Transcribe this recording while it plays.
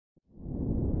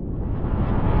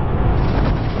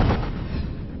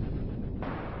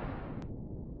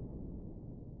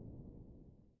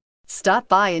Stop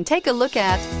by and take a look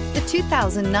at the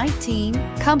 2019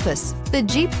 Compass. The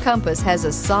Jeep Compass has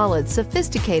a solid,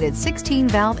 sophisticated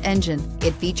 16-valve engine.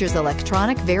 It features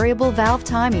electronic variable valve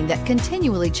timing that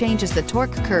continually changes the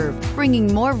torque curve,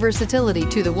 bringing more versatility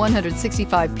to the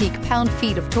 165 peak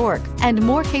pound-feet of torque and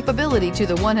more capability to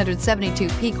the 172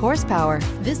 peak horsepower.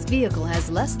 This vehicle has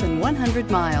less than 100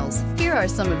 miles. Here are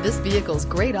some of this vehicle's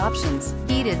great options: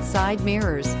 heated side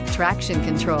mirrors, traction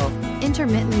control,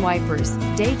 intermittent wipers,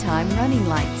 daytime running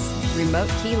lights, remote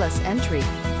keyless entry,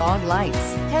 fog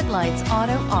lights, headlights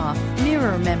auto off,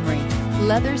 mirror memory,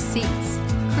 leather seats,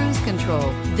 cruise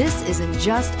control. This isn't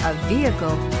just a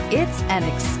vehicle, it's an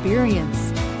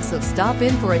experience. So stop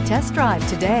in for a test drive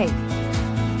today.